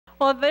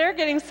While they're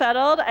getting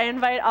settled, I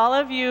invite all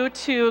of you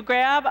to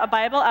grab a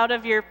Bible out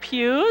of your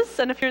pews,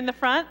 and if you're in the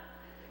front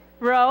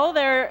row,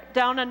 they're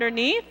down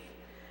underneath,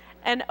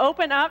 and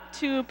open up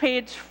to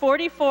page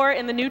 44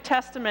 in the New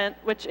Testament,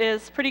 which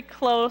is pretty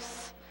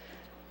close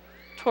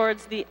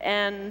towards the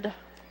end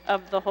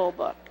of the whole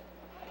book.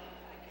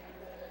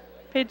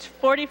 Page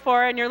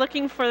 44, and you're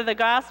looking for the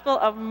Gospel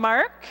of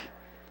Mark,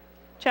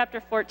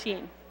 chapter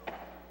 14.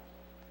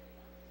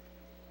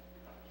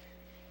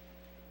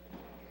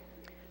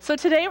 So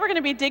today we're going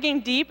to be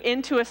digging deep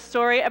into a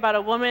story about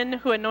a woman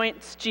who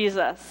anoints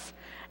Jesus.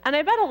 And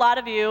I bet a lot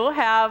of you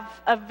have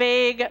a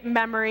vague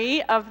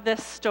memory of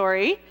this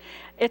story.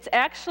 It's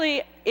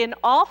actually in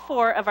all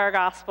 4 of our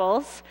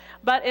Gospels,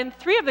 but in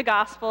 3 of the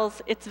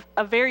Gospels, it's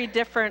a very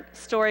different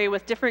story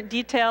with different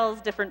details,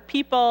 different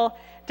people,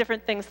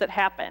 different things that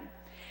happen.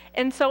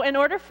 And so in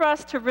order for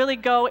us to really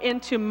go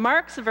into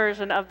Mark's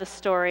version of the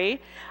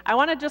story, I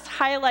want to just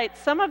highlight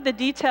some of the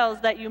details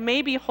that you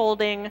may be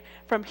holding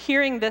from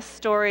hearing this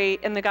story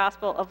in the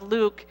Gospel of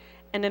Luke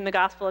and in the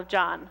Gospel of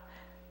John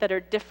that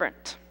are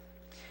different.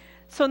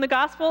 So in the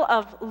Gospel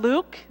of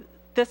Luke,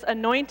 this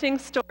anointing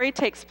story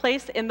takes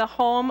place in the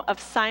home of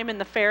Simon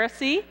the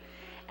Pharisee,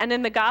 and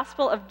in the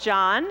Gospel of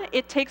John,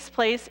 it takes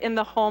place in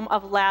the home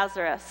of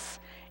Lazarus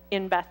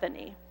in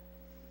Bethany.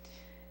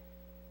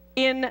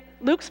 In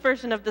Luke's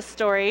version of the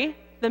story,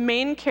 the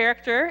main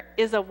character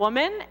is a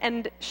woman,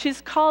 and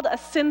she's called a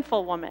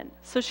sinful woman.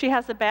 So she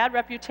has a bad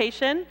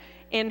reputation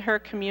in her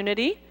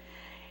community.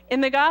 In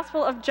the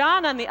Gospel of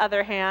John, on the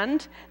other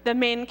hand, the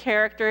main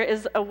character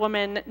is a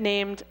woman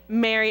named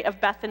Mary of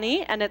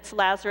Bethany, and it's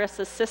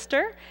Lazarus'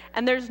 sister.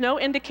 And there's no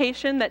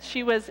indication that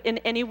she was in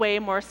any way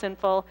more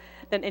sinful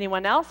than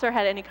anyone else or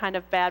had any kind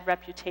of bad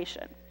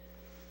reputation.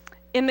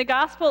 In the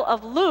Gospel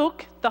of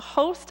Luke, the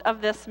host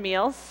of this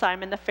meal,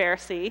 Simon the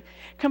Pharisee,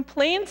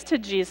 complains to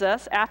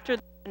Jesus after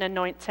the woman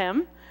anoints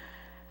him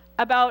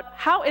about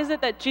how is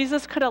it that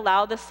Jesus could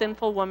allow the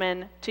sinful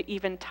woman to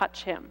even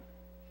touch him.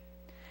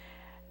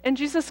 And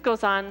Jesus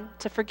goes on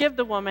to forgive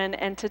the woman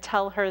and to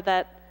tell her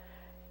that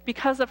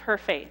because of her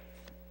faith,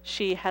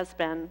 she has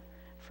been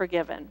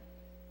forgiven.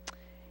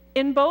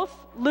 In both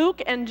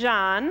Luke and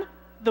John,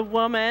 the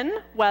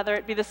woman, whether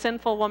it be the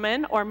sinful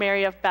woman or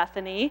Mary of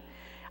Bethany,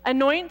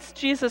 anoints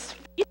Jesus'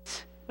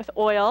 feet with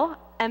oil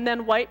and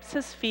then wipes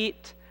his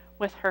feet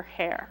with her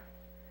hair.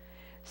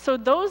 So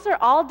those are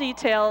all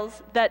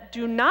details that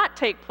do not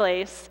take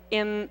place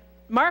in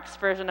Mark's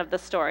version of the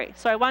story.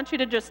 So I want you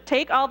to just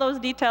take all those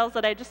details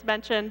that I just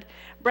mentioned,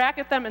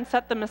 bracket them, and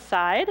set them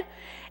aside.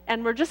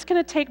 And we're just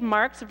going to take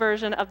Mark's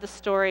version of the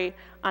story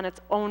on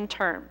its own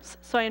terms.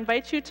 So I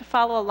invite you to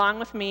follow along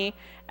with me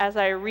as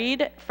I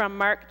read from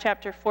Mark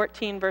chapter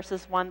 14,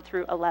 verses 1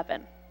 through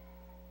 11.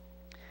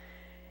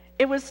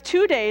 It was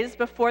 2 days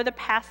before the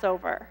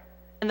Passover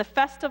and the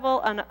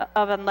festival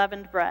of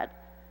unleavened bread.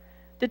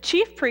 The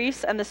chief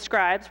priests and the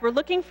scribes were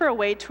looking for a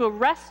way to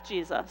arrest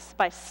Jesus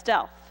by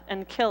stealth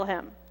and kill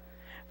him.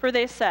 For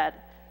they said,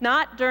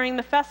 "Not during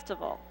the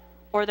festival,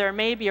 or there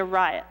may be a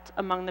riot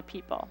among the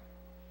people."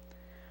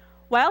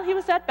 While he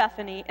was at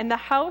Bethany, in the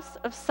house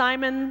of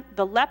Simon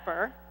the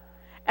leper,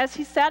 as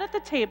he sat at the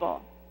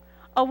table,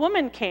 a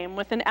woman came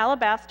with an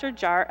alabaster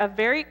jar of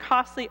very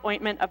costly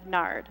ointment of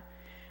nard.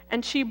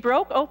 And she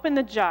broke open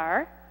the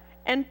jar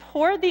and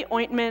poured the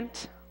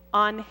ointment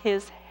on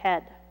his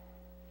head.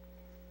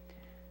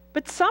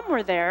 But some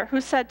were there who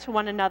said to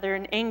one another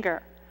in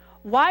anger,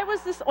 "Why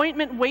was this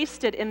ointment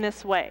wasted in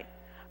this way?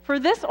 For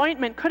this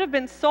ointment could have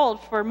been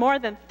sold for more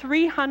than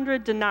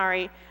 300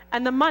 denarii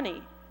and the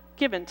money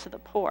given to the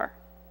poor."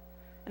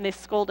 And they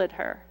scolded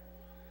her.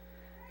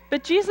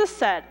 But Jesus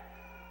said,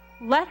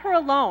 "Let her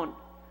alone.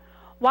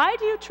 Why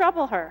do you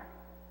trouble her?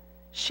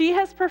 She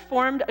has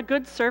performed a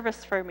good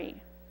service for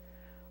me.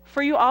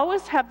 For you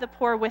always have the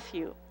poor with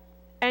you,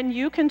 and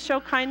you can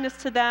show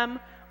kindness to them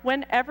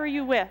whenever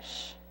you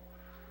wish,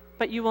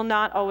 but you will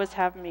not always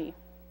have me.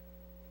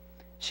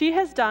 She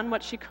has done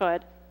what she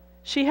could.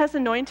 She has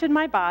anointed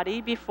my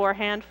body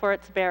beforehand for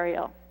its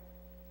burial.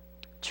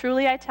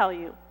 Truly I tell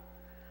you,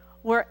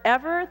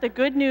 wherever the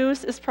good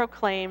news is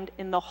proclaimed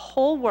in the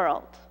whole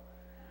world,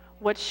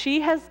 what she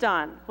has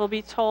done will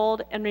be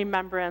told in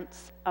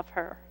remembrance of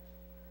her."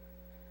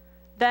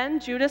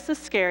 Then Judas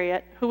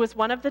Iscariot, who was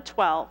one of the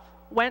 12,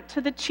 went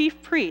to the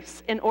chief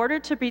priests in order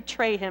to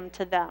betray him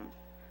to them.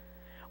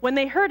 When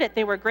they heard it,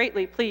 they were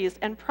greatly pleased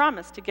and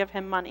promised to give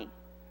him money.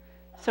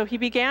 So he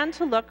began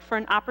to look for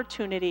an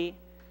opportunity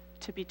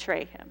to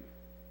betray him.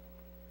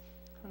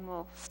 And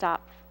we'll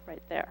stop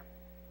right there.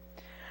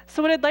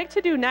 So what I'd like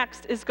to do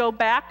next is go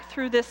back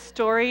through this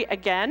story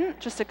again,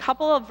 just a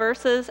couple of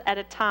verses at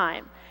a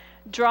time,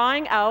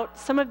 drawing out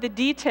some of the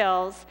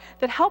details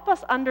that help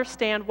us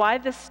understand why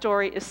this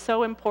story is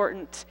so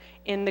important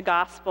in the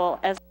gospel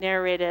as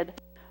narrated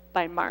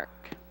by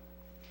Mark.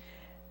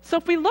 So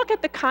if we look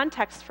at the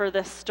context for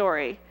this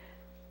story,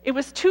 it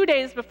was 2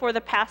 days before the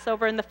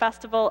Passover and the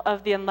festival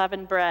of the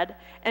unleavened bread,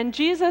 and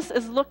Jesus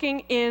is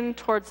looking in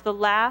towards the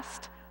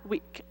last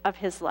week of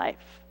his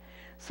life.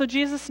 So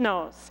Jesus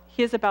knows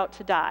he is about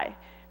to die.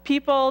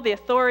 People, the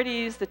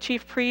authorities, the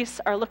chief priests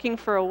are looking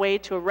for a way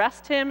to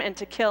arrest him and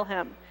to kill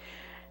him.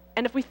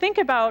 And if we think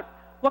about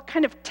what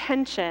kind of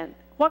tension,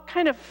 what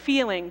kind of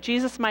feeling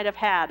Jesus might have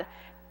had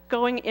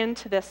going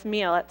into this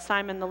meal at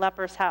Simon the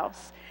leper's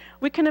house,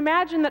 we can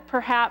imagine that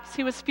perhaps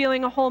he was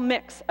feeling a whole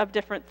mix of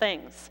different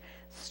things: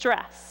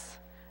 stress,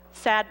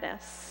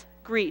 sadness,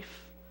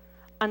 grief,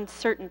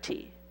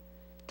 uncertainty,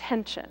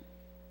 tension.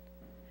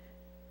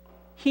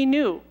 He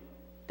knew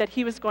that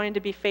he was going to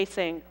be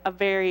facing a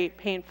very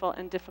painful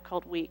and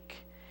difficult week,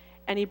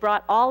 and he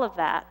brought all of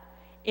that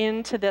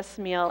into this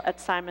meal at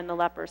Simon the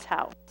leper's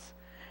house.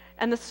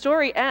 And the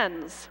story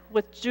ends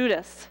with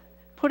Judas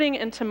putting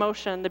into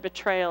motion the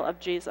betrayal of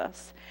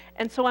Jesus.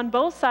 And so on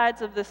both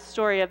sides of this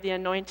story of the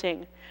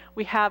anointing,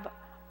 we have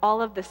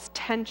all of this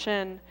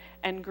tension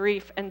and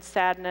grief and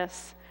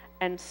sadness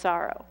and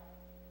sorrow.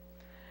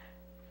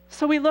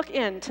 So we look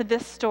into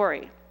this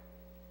story,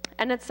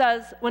 and it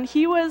says, when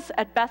he was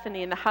at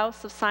Bethany in the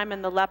house of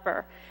Simon the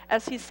leper,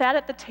 as he sat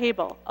at the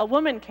table, a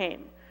woman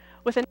came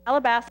with an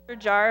alabaster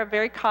jar of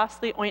very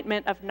costly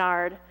ointment of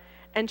nard,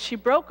 and she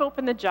broke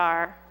open the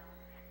jar,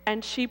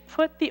 and she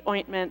put the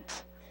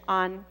ointment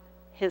on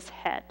his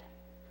head.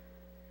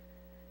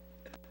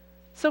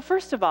 So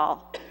first of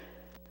all,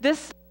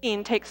 this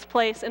scene takes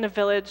place in a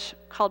village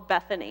called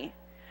Bethany,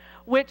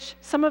 which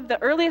some of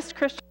the earliest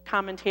Christian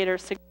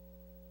commentators suggest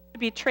to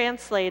be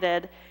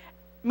translated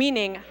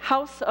meaning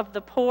house of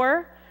the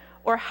poor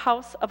or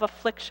house of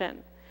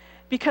affliction,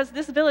 because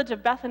this village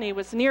of Bethany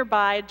was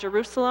nearby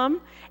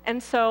Jerusalem,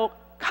 and so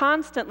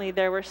constantly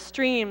there were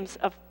streams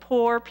of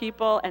poor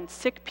people and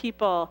sick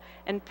people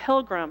and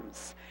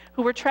pilgrims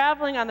who were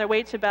traveling on their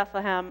way to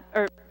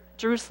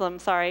Jerusalem,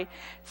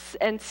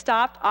 and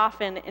stopped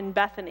often in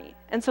Bethany.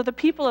 And so the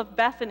people of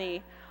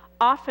Bethany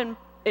often,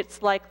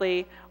 it's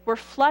likely, were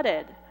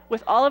flooded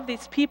with all of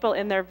these people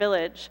in their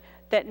village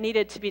that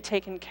needed to be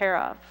taken care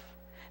of,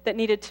 that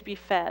needed to be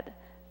fed,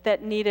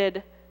 that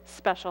needed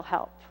special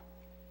help.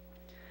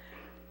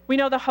 We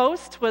know the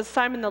host was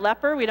Simon the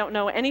leper. We don't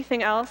know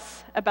anything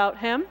else about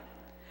him.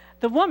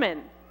 The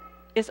woman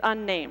is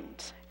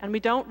unnamed, and we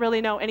don't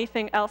really know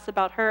anything else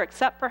about her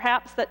except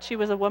perhaps that she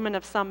was a woman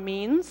of some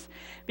means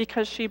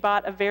because she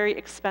bought a very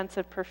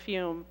expensive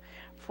perfume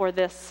for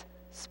this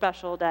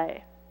special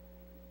day.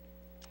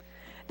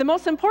 The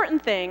most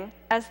important thing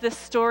as this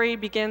story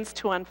begins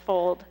to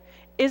unfold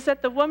is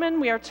that the woman,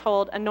 we are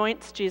told,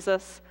 anoints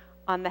Jesus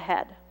on the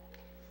head.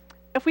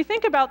 If we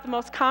think about the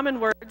most common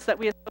words that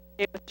we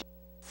associate with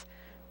Jesus,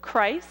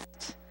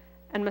 Christ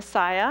and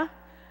Messiah,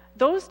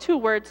 those two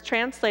words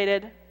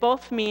translated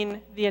both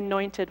mean the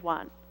anointed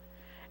one.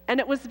 And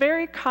it was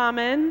very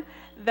common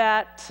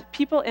that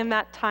people in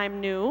that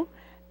time knew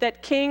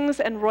that kings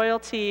and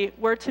royalty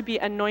were to be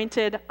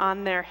anointed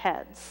on their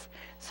heads.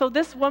 So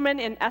this woman,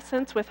 in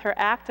essence, with her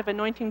act of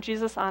anointing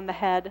Jesus on the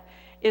head,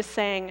 is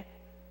saying,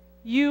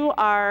 "You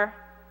are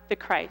the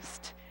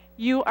Christ.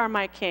 You are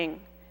my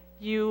king.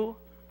 You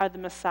are the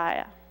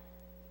Messiah."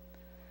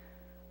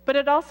 But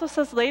it also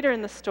says later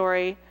in the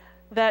story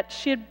that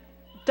she had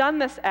done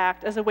this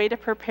act as a way to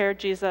prepare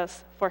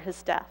Jesus for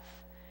his death.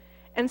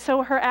 And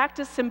so her act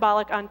is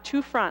symbolic on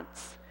two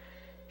fronts.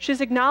 She's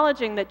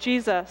acknowledging that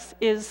Jesus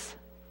is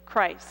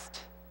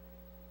Christ,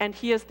 and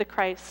he is the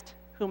Christ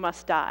who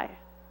must die.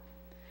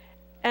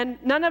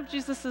 And none of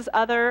Jesus'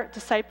 other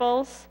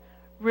disciples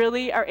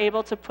really are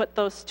able to put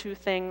those two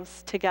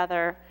things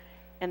together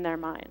in their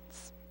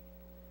minds.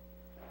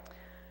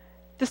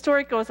 The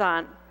story goes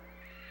on.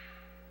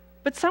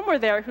 But some were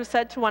there who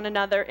said to one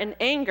another in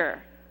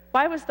anger,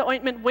 "Why was the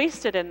ointment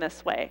wasted in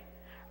this way?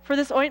 For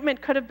this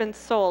ointment could have been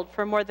sold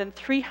for more than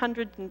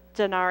 300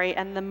 denarii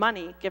and the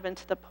money given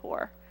to the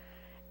poor."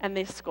 And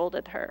they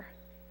scolded her.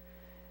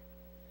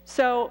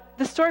 So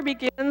the story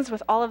begins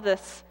with all of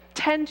this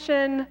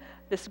tension,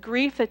 this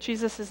grief that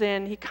Jesus is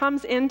in. He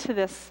comes into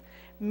this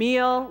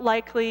meal,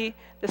 likely.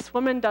 This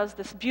woman does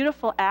this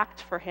beautiful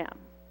act for him.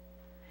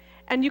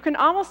 And you can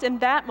almost in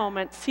that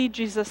moment see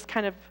Jesus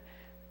kind of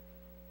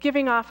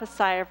giving off a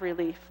sigh of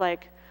relief,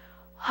 like,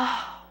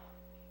 "Oh,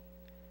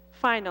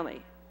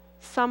 finally,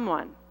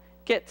 someone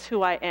gets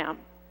who I am.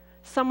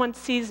 Someone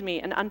sees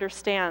me and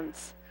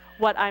understands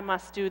what I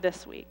must do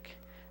this week.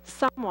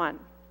 Someone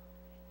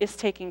is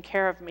taking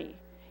care of me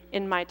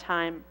in my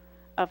time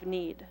of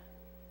need."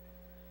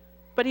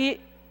 But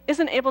he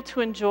isn't able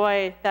to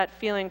enjoy that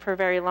feeling for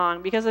very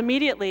long, because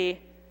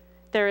immediately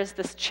there is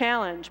this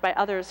challenge by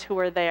others who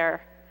were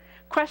there,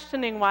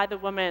 questioning why the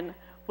woman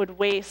would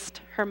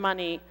waste her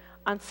money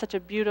on such a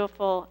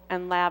beautiful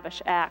and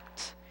lavish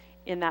act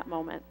in that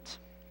moment.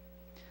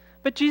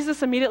 But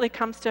Jesus immediately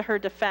comes to her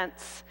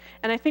defense,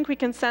 and I think we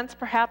can sense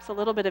perhaps a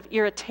little bit of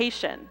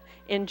irritation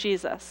in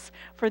Jesus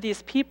for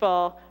these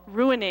people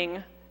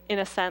ruining, in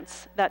a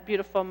sense, that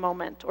beautiful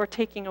moment or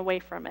taking away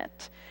from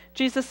it.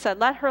 Jesus said,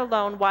 "Let her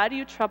alone. Why do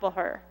you trouble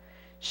her?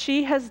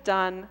 She has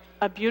done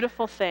a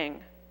beautiful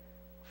thing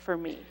for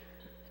me."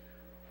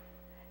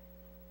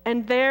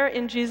 And there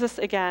in Jesus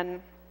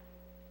again,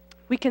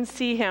 we can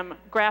see him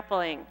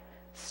grappling,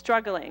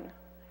 struggling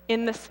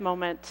in this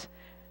moment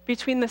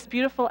between this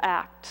beautiful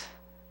act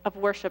of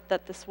worship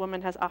that this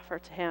woman has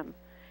offered to him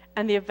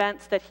and the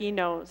events that he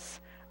knows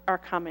are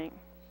coming.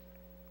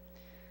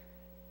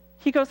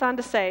 He goes on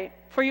to say,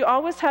 "For you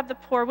always have the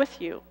poor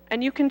with you,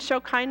 and you can show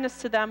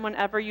kindness to them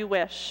whenever you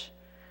wish,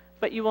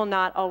 but you will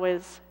not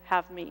always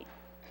have me."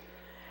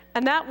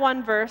 And that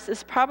one verse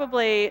is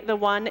probably the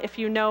one, if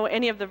you know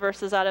any of the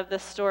verses out of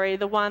this story,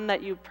 the one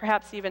that you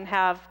perhaps even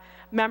have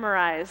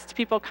memorized.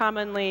 People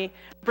commonly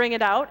bring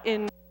it out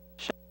in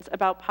discussions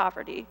about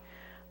poverty.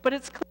 But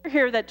it's clear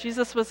here that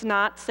Jesus was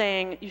not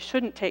saying you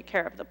shouldn't take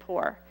care of the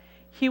poor.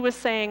 He was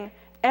saying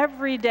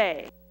every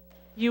day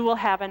you will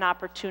have an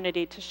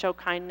opportunity to show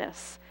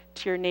kindness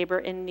to your neighbor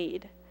in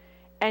need.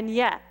 And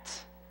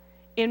yet,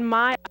 in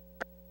my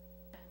eyes,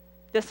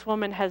 this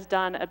woman has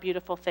done a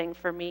beautiful thing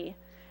for me.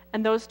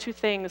 And those two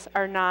things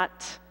are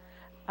not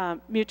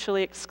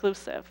mutually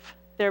exclusive.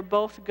 They're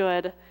both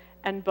good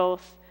and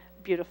both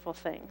beautiful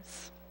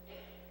things.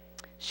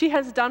 She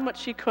has done what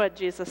she could,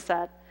 Jesus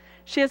said.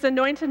 She has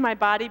anointed my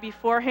body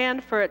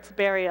beforehand for its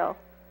burial.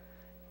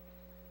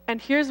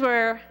 And here's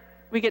where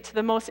we get to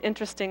the most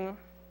interesting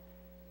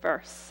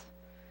verse.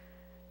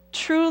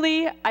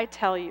 Truly, I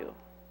tell you,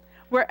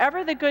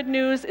 wherever the good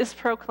news is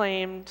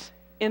proclaimed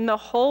in the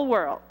whole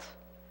world,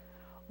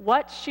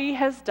 what she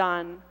has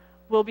done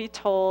will be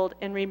told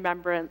in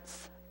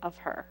remembrance of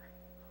her.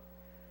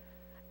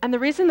 And the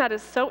reason that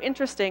is so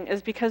interesting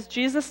is because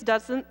Jesus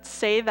doesn't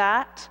say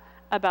that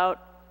about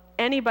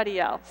anybody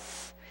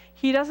else.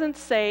 He doesn't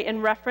say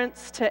in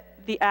reference to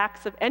the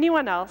acts of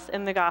anyone else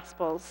in the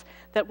Gospels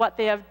that what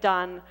they have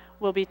done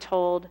will be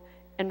told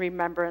in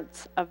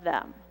remembrance of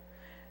them.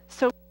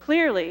 So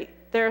clearly,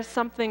 there is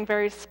something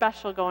very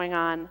special going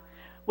on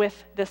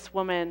with this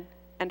woman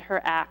and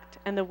her act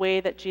and the way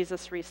that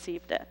Jesus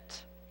received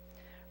it.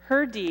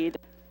 Her deed,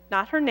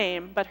 not her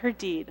name, but her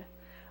deed,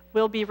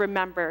 will be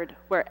remembered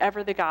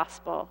wherever the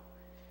gospel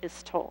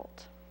is told.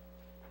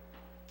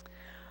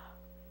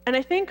 And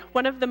I think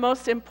one of the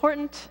most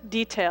important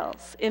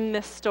details in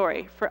this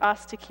story for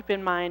us to keep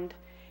in mind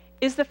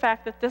is the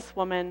fact that this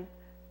woman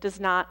does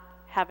not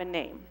have a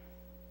name.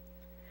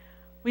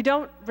 We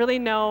don't really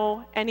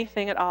know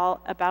anything at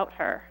all about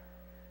her,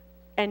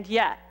 and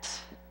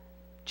yet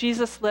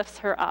Jesus lifts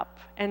her up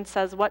and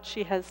says what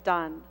she has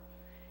done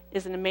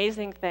is an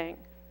amazing thing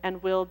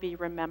and will be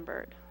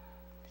remembered.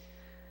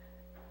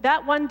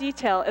 That one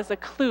detail is a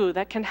clue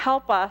that can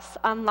help us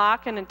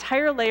unlock an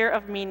entire layer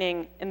of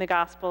meaning in the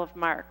Gospel of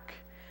Mark.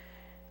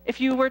 If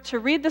you were to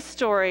read the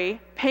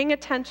story, paying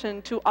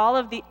attention to all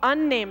of the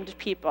unnamed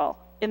people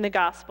in the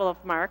Gospel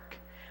of Mark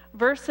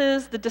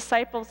versus the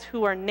disciples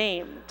who are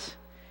named,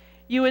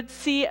 you would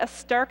see a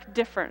stark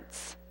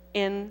difference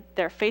in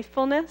their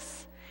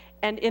faithfulness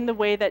and in the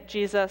way that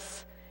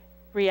Jesus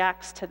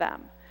reacts to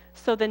them.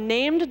 So the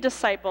named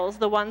disciples,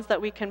 the ones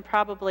that we can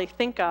probably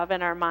think of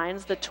in our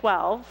minds, the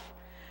 12,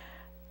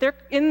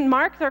 in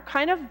Mark, they're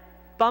kind of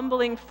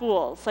bumbling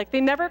fools. Like,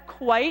 they never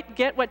quite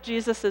get what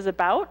Jesus is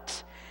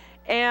about.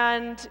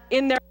 And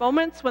in their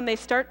moments when they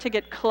start to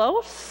get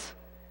close,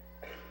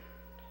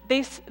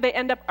 they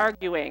end up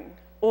arguing,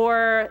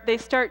 or they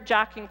start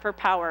jockeying for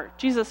power.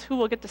 Jesus, who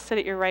will get to sit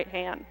at your right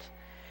hand?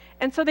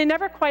 And so they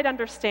never quite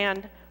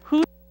understand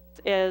who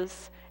Jesus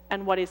is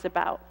and what he's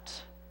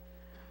about.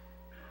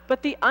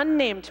 But the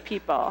unnamed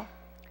people,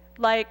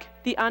 like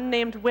the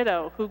unnamed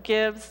widow who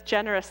gives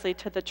generously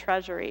to the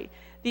treasury,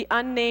 the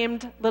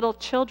unnamed little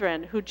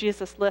children who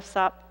Jesus lifts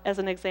up as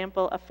an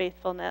example of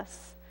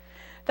faithfulness,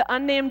 the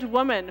unnamed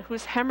woman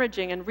who's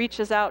hemorrhaging and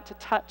reaches out to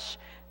touch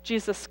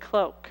Jesus'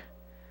 cloak,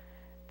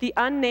 the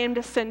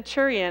unnamed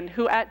centurion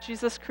who at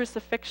Jesus'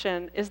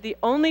 crucifixion is the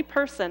only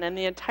person in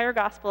the entire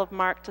Gospel of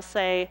Mark to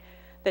say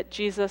that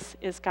Jesus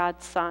is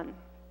God's Son,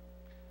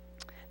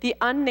 the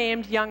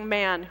unnamed young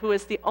man who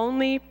is the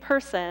only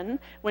person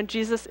when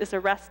Jesus is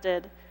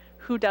arrested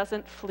who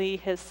doesn't flee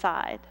his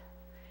side,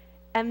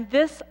 and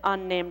this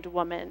unnamed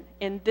woman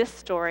in this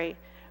story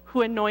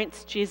who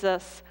anoints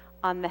Jesus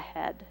on the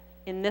head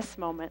in this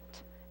moment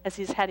as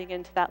he's heading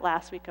into that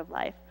last week of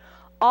life.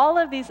 All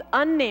of these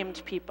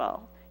unnamed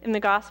people in the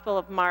Gospel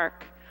of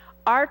Mark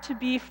are to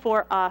be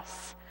for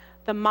us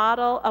the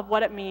model of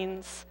what it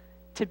means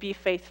to be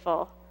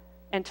faithful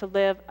and to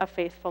live a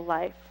faithful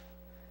life.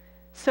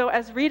 So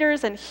as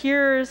readers and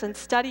hearers and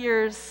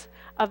studiers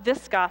of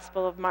this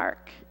Gospel of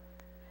Mark,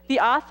 the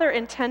author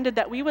intended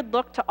that we would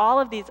look to all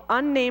of these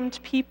unnamed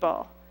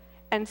people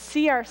and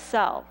see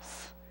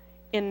ourselves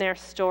in their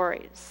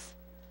stories,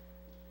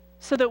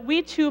 so that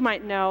we too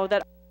might know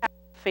that our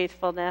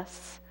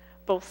faithfulness,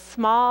 both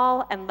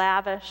small and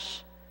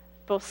lavish,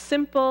 both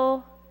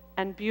simple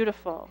and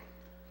beautiful,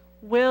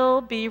 will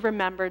be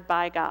remembered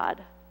by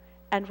God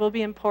and will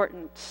be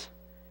important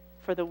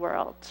for the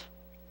world.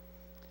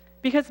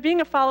 Because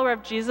being a follower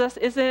of Jesus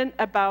isn't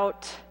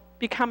about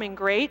becoming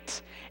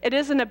great. It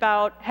isn't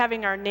about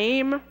having our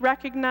name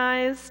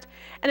recognized.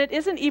 And it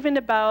isn't even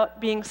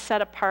about being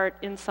set apart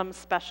in some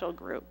special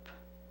group.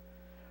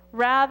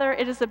 Rather,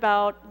 it is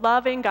about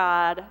loving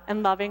God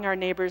and loving our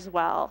neighbors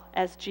well,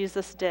 as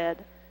Jesus did,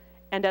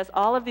 and as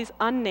all of these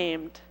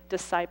unnamed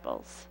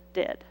disciples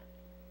did.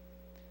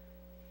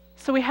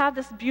 So we have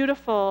this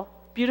beautiful,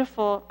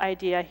 beautiful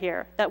idea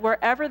here that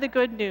wherever the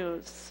good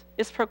news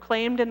is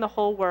proclaimed in the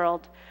whole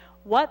world,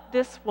 what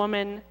this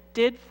woman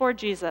did for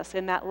Jesus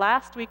in that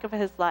last week of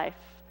his life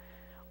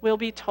will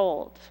be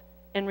told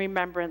in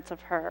remembrance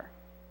of her.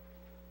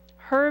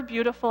 Her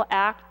beautiful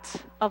act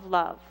of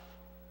love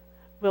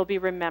will be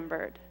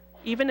remembered,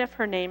 even if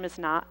her name is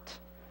not.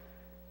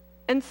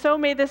 And so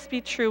may this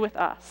be true with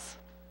us,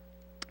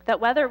 that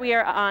whether we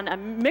are on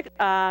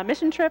a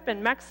mission trip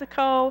in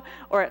Mexico,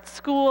 or at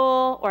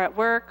school, or at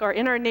work, or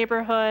in our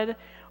neighborhood,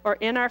 or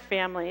in our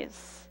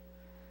families,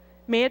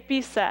 may it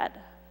be said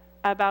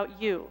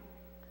about you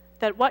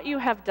that what you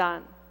have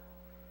done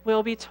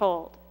will be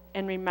told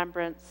in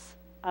remembrance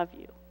of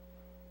you.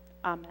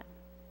 Amen.